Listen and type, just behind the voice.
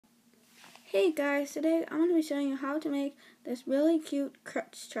Hey guys, today I'm going to be showing you how to make this really cute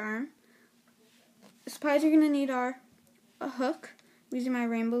crutch charm. The supplies you're going to need are a hook. I'm using my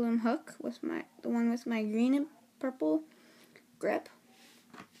rainbow loom hook, with the one with my green and purple grip.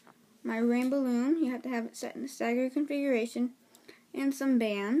 My rainbow loom, you have to have it set in a staggered configuration, and some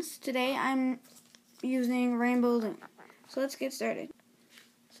bands. Today I'm using rainbow loom. So let's get started.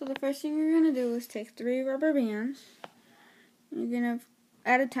 So the first thing you're going to do is take 3 rubber bands. You're going to,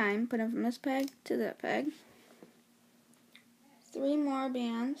 at a time, put them from this peg to that peg. 3 more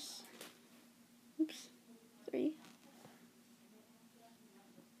bands. Oops, 3.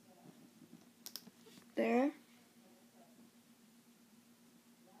 There.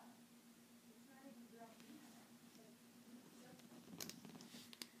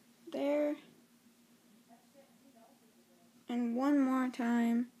 There. And one more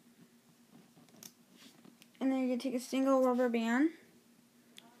time. And then you're going to take a single rubber band.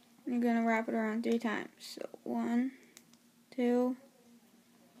 And you're going to wrap it around 3 times. So 1, 2,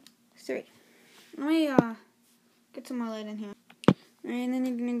 3. Let me get some more light in here. Alright, and then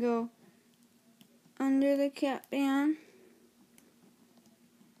you're going to go under the cap band.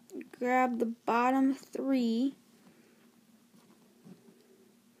 Grab the bottom 3.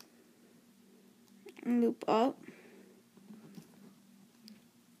 And loop up.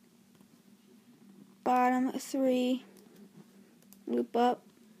 Bottom 3. Loop up.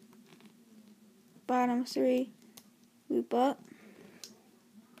 Bottom 3. Loop up.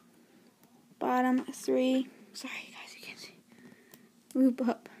 Bottom 3. Sorry guys, you can't see. Loop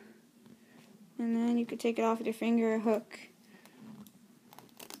up. And then you could take it off with your finger or hook.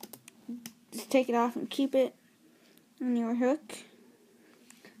 Just take it off and keep it on your hook.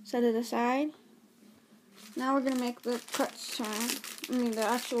 Set it aside. Now we're going to make the crutch charm. The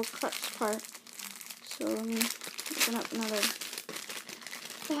actual crutch part. So let me open up another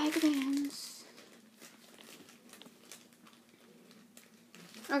bag of bands.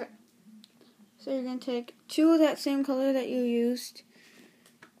 Okay. So you're going to take 2 of that same color that you used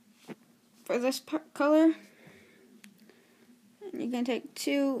for this color. And you're going to take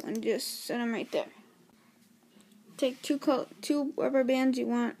 2 and just set them right there. Take 2 rubber bands you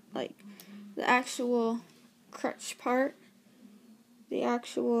want, like the actual crutch part. The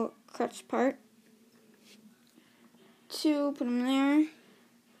actual crutch part. 2, put them there.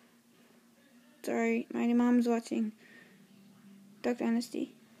 Sorry, my mom's watching Duck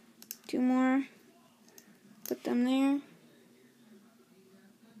Dynasty. 2 more. Put them there.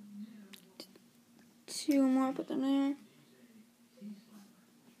 2 more, put them there.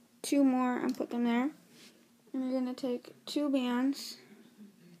 2 more and put them there. And you're going to take 2 bands.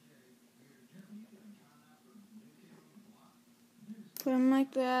 Put them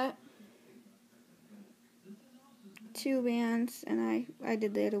like that. 2 bands, and I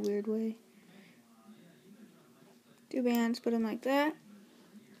did that a weird way. 2 bands, put them like that.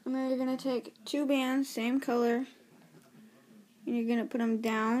 And then you're going to take 2 bands, same color, and you're going to put them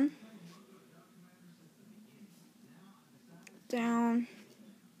down, down,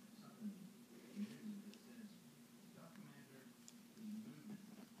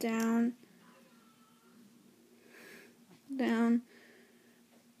 down, down,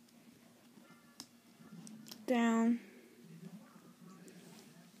 down,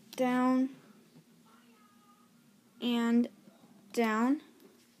 down, and down.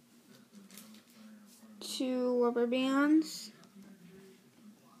 2 rubber bands,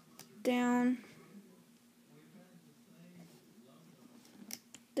 down,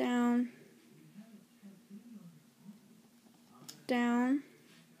 down, down,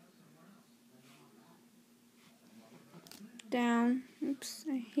 down. Oops,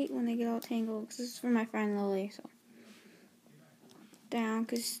 I hate when they get all tangled because this is for my friend Lily. So down,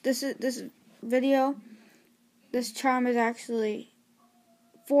 because this charm is actually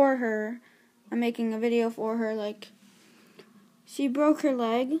for her. I'm making a video for her. Like, she broke her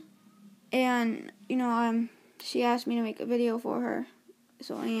leg, and she asked me to make a video for her,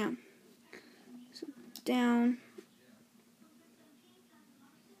 so I am. So down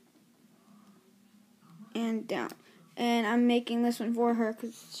and down, and I'm making this one for her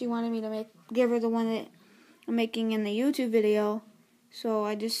because she wanted me to give her the one that I'm making in the YouTube video. So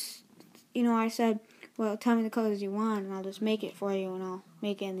I just, I said, well, tell me the colors you want, and I'll just make it for you, and I'll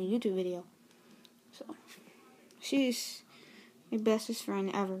make it in the YouTube video. So, she's my bestest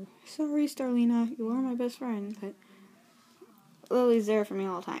friend ever. Sorry, Starlina, you are my best friend, but Lily's there for me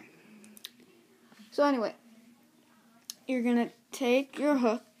all the time. So anyway, you're going to take your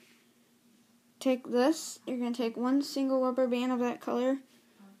hook, take this, you're going to take 1 single rubber band of that color,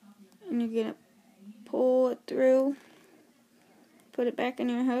 and you're going to pull it through, put it back in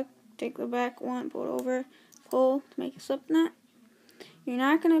your hook, take the back one, pull it over, pull to make a slip knot. You're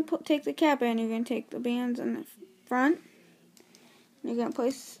not going to take the cap in, you're going to take the bands on the front. You're going to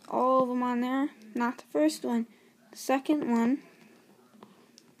place all of them on there, not the first one, the second one.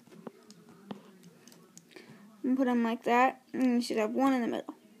 And put them like that, and you should have one in the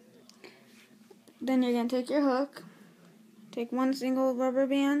middle. Then you're going to take your hook, take one single rubber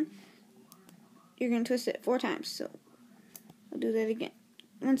band, you're going to twist it 4 times, so I'll do that again.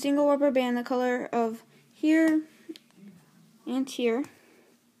 One single rubber band the color of here and here.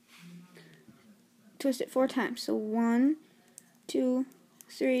 Twist it 4 times, so 1, 2,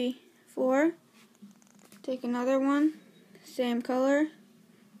 3, 4. Take another one, same color,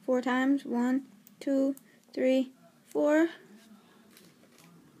 4 times, 1, 2, 3, 4.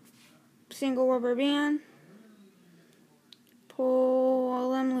 Single rubber band, pull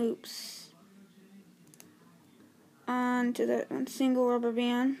all them loops onto that one single rubber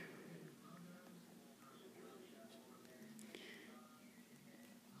band.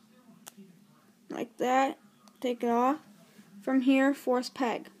 Like that. Take it off. From here, force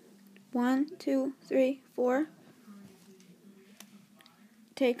peg. 1, 2, 3, 4.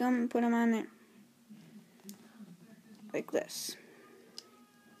 Take them and put them on there. Like this.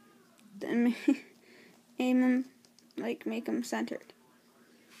 Then aim them, like make them centered.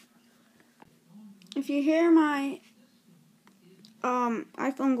 If you hear my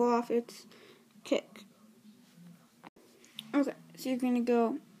iPhone go off, it's kick. Okay, so you're going to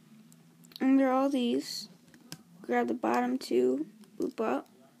go under all these, grab the bottom 2, loop up,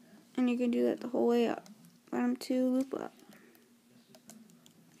 and you can do that the whole way up. Bottom 2, loop up.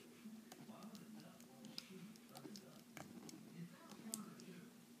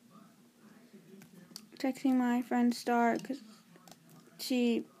 Texting my friend Star because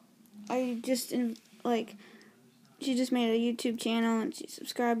she just made a YouTube channel and she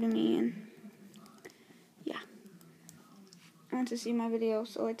subscribed to me, and yeah, I want to see my video,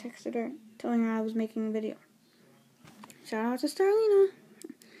 so I texted her telling her I was making a video. Shout out to Starlina.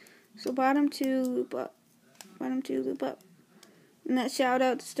 So bottom 2, loop up, bottom 2, loop up, and that shout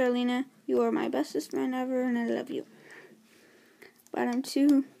out to Starlina. You are my bestest friend ever, and I love you. Bottom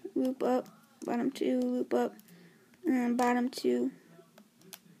 2, loop up, bottom 2, loop up, and then bottom 2,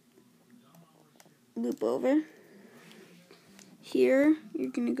 loop over. Here,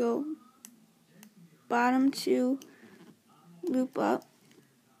 you're going to go bottom 2, loop up,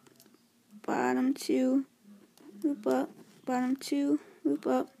 bottom 2, loop up, bottom 2, loop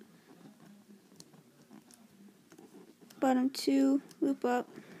up, bottom 2, loop up,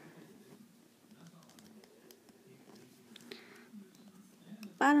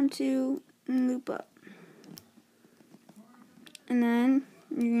 bottom 2, and loop up. And then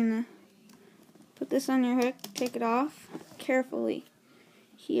you're going to put this on your hook, take it off carefully.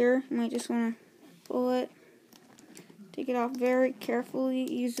 Here, you might just want to pull it, take it off very carefully.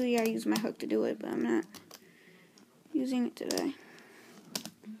 Usually I use my hook to do it, but I'm not using it today.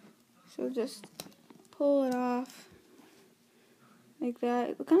 So just pull it off like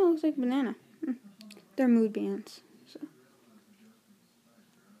that. It kind of looks like banana. They're mood bands. So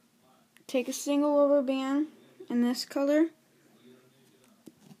take a single rubber band in this color,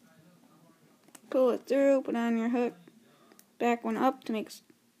 pull it through, put on your hook, back one up to make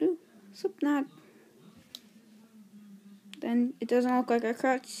slip knot. Then it doesn't look like a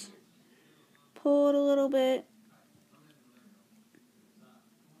crutch. Pull it a little bit.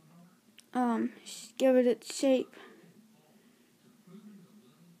 Give it its shape.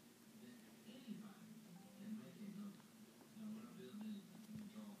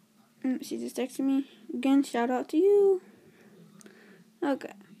 She just texted me. Again, shout out to you.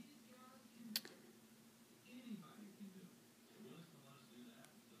 Okay.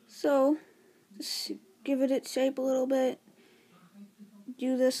 So, just give it its shape a little bit.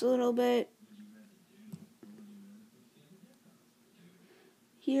 Do this a little bit.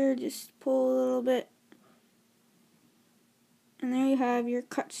 Here, just pull a little bit. And there you have your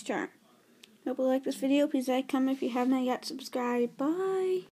crutch charm. Hope you like this video. Please like, comment if you have not yet. Subscribe. Bye.